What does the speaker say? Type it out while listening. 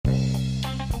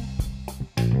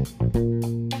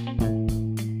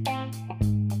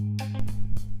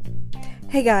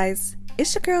Hey guys,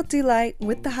 it's your girl Deelite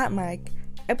with the Hot Mic,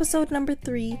 episode number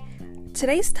 3.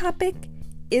 Today's topic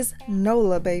is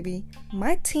NOLA, baby.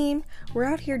 My team, we're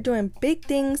out here doing big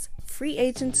things. Free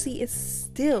agency is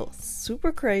still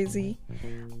super crazy.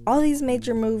 All these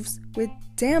major moves with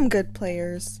damn good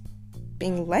players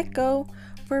being let go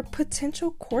for a potential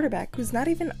quarterback who's not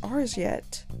even ours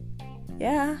yet.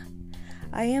 Yeah,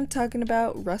 I am talking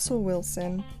about Russell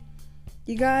Wilson.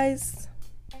 You guys,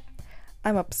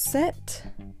 I'm upset,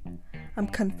 I'm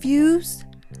confused,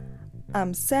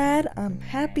 I'm sad, I'm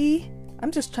happy.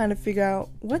 I'm just trying to figure out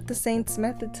what the Saints'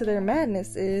 method to their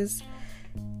madness is.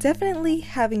 Definitely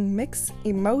having mixed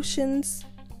emotions,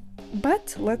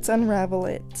 but let's unravel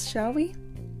it, shall we?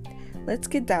 Let's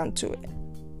get down to it.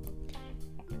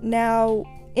 Now,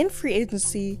 in free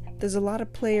agency, there's a lot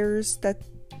of players that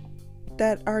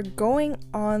are going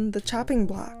on the chopping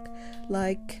block,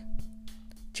 like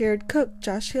Jared Cook,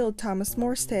 Josh Hill, Thomas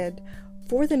Morstead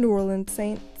for the New Orleans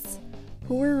Saints,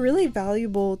 who were really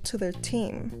valuable to their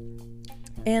team.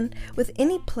 And with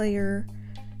any player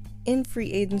in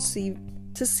free agency,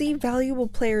 to see valuable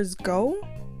players go,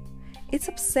 it's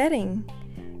upsetting.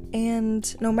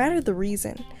 And no matter the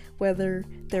reason, whether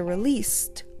they're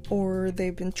released or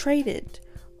they've been traded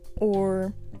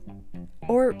or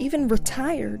even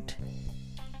retired,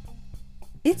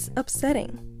 it's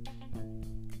upsetting.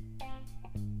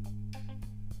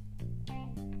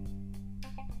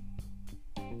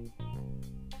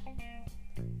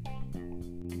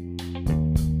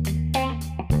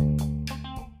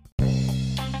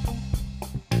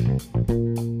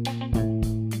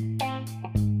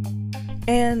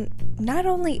 And not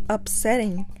only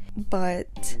upsetting,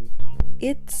 but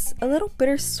it's a little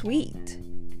bittersweet,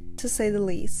 to say the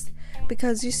least,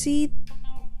 because you see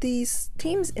these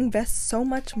teams invest so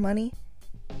much money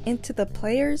into the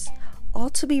players, all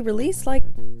to be released. Like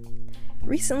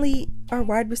recently, our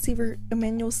wide receiver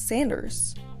Emmanuel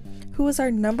Sanders, who was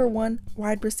our number one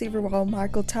wide receiver while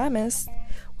Michael Thomas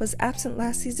was absent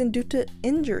last season due to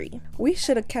injury. We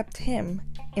should have kept him,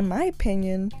 in my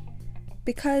opinion,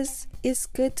 because it's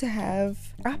good to have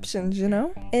options, you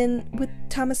know? And with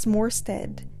Thomas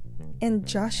Morstead and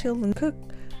Josh Hill and Cook,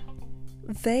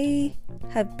 they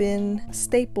have been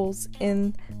staples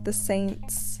in the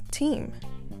Saints team.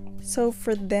 So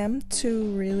for them to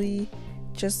really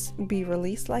just be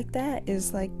released like that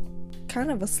is like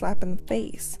kind of a slap in the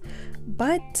face.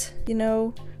 But, you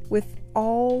know, with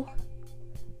all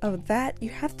of that,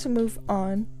 you have to move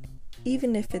on,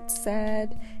 even if it's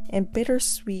sad and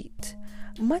bittersweet.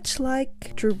 Much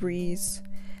like Drew Brees,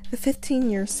 the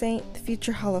 15-year Saint, the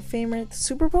future Hall of Famer, the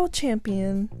Super Bowl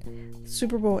champion,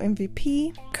 Super Bowl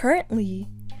MVP, currently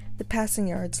the passing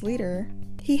yards leader,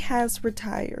 he has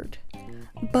retired.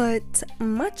 But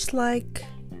much like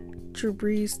Drew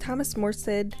Brees, Thomas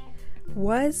Morstead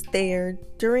was there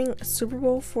during Super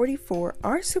Bowl 44,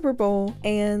 our Super Bowl,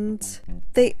 and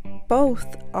they both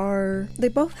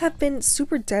have been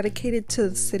super dedicated to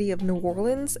the city of New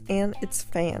Orleans and its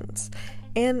fans.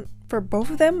 And for both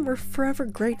of them, we're forever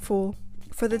grateful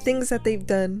for the things that they've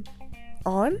done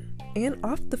on and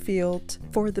off the field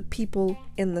for the people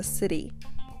in the city.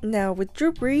 Now, with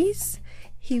Drew Brees,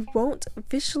 he won't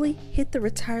officially hit the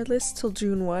retired list till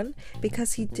June 1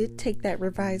 because he did take that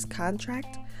revised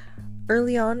contract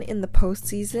early on in the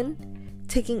postseason,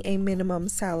 taking a minimum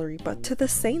salary. But to the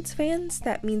Saints fans,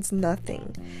 that means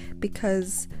nothing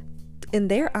because in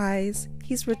their eyes,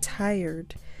 he's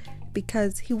retired,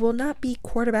 because he will not be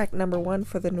quarterback number 1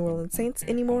 for the New Orleans Saints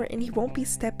anymore, and he won't be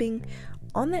stepping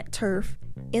on that turf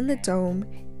in the dome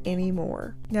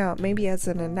anymore. Now, maybe as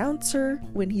an announcer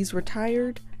when he's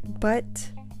retired,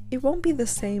 but it won't be the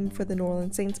same for the New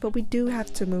Orleans Saints. But we do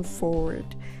have to move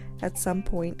forward at some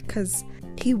point because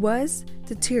he was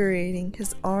deteriorating.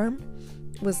 His arm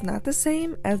was not the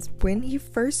same as when he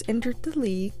first entered the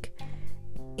league,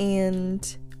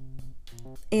 and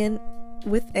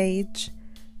with age,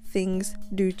 things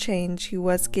do change. He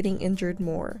was getting injured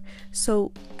more.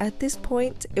 So at this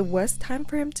point, it was time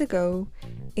for him to go.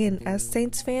 And as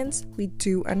Saints fans, we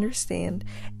do understand.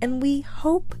 And we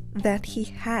hope that he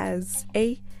has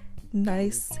a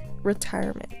nice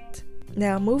retirement.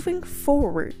 Now, moving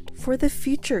forward, for the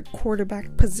future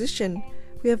quarterback position,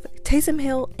 we have Taysom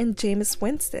Hill and Jameis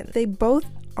Winston. They both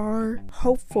are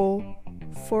hopeful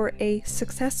for a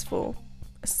successful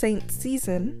Saints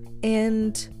season.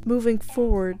 And moving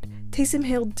forward, Taysom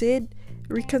Hill did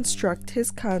reconstruct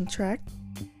his contract.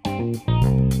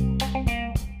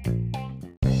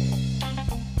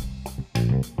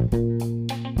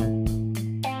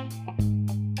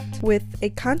 with a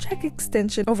contract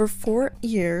extension over 4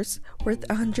 years worth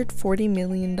 $140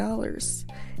 million.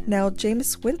 Now,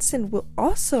 Jameis Winston will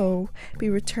also be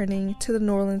returning to the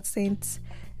New Orleans Saints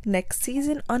next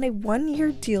season on a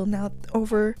 1-year deal, now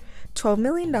over $12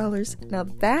 million. Now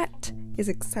that is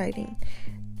exciting.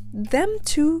 Them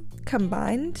two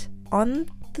combined on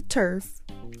the turf,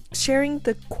 sharing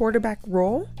the quarterback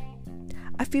role,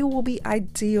 I feel will be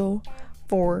ideal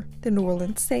for the New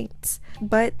Orleans Saints.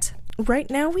 But right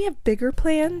now we have bigger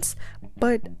plans,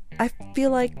 but I feel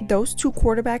like those two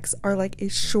quarterbacks are like a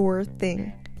sure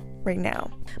thing right now.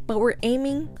 But we're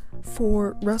aiming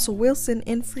for Russell Wilson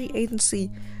in free agency,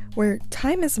 where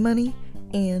time is money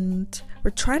and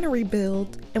we're trying to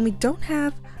rebuild and we don't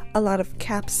have a lot of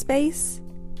cap space,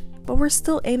 but we're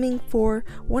still aiming for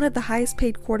one of the highest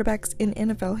paid quarterbacks in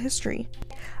NFL history.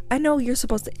 I know you're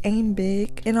supposed to aim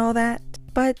big and all that,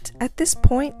 but at this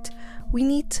point we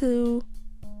need to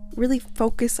really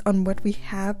focus on what we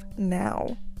have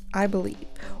now, I believe,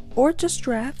 or just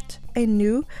draft a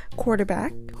new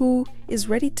quarterback who is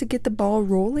ready to get the ball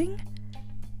rolling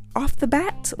off the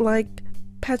bat, like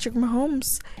Patrick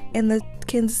Mahomes and the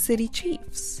Kansas City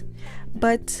Chiefs.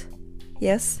 But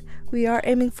yes, we are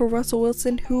aiming for Russell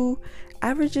Wilson, who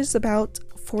averages about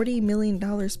 $40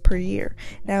 million per year.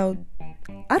 Now,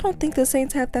 I don't think the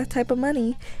Saints have that type of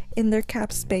money in their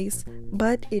cap space,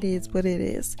 but it is what it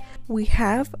is. We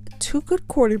have two good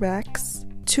quarterbacks,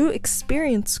 two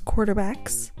experienced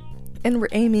quarterbacks, and we're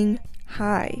aiming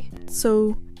high.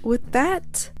 So with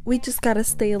that, we just gotta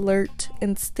stay alert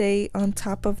and stay on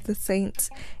top of the Saints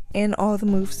and all the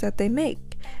moves that they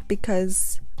make,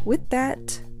 because with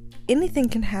that, anything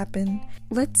can happen.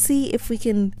 Let's see if we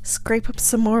can scrape up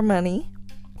some more money,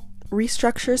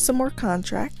 restructure some more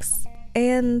contracts,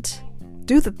 and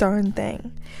do the darn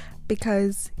thing.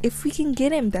 Because if we can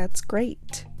get him, that's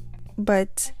great.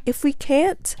 But if we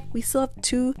can't, we still have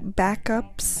two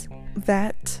backups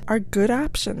that are good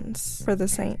options for the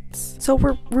Saints. So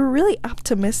we're really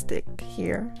optimistic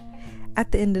here.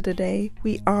 At the end of the day,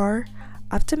 we are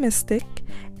optimistic,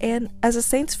 and as a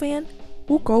Saints fan,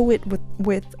 we'll go with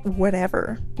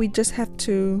whatever. We just have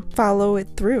to follow it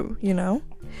through, you know?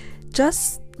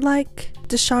 Just like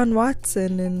Deshaun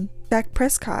Watson and Dak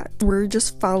Prescott, we're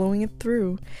just following it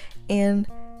through. And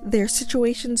their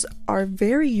situations are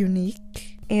very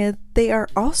unique, and they are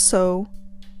also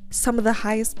some of the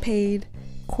highest paid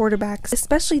quarterbacks,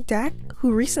 especially Dak,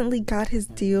 who recently got his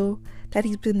deal that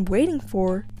he's been waiting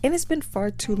for, and it's been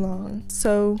far too long.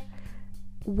 So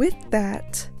with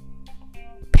that,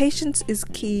 patience is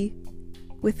key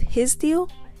with his deal,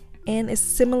 and is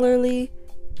similarly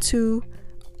to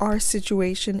our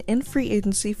situation in free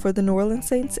agency for the New Orleans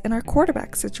Saints and our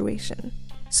quarterback situation.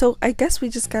 So I guess we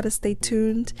just gotta stay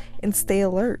tuned and stay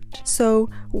alert. So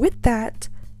with that,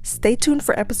 stay tuned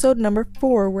for episode number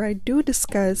 4, where I do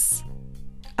discuss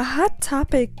a hot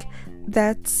topic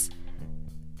that's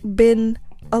been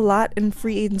a lot in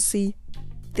free agency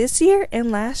this year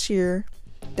and last year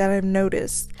that I've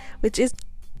noticed, which is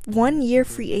 1-year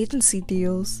free agency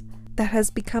deals that has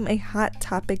become a hot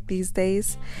topic these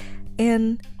days.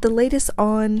 And the latest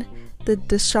on the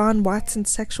Deshaun Watson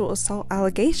sexual assault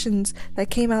allegations that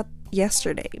came out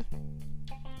yesterday,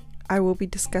 I will be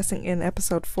discussing in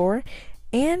episode 4.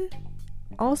 And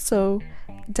also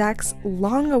Dak's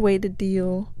long-awaited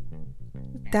deal,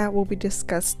 that will be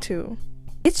discussed too.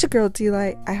 It's your girl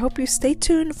Deelite. I hope you stay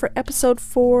tuned for episode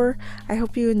 4. I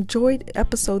hope you enjoyed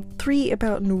episode 3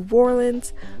 about New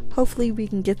Orleans. Hopefully we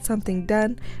can get something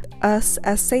done. Us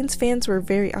as Saints fans, we're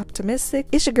very optimistic.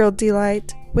 It's your girl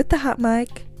Deelite with the hot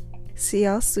mic. See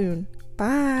y'all soon.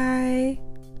 Bye.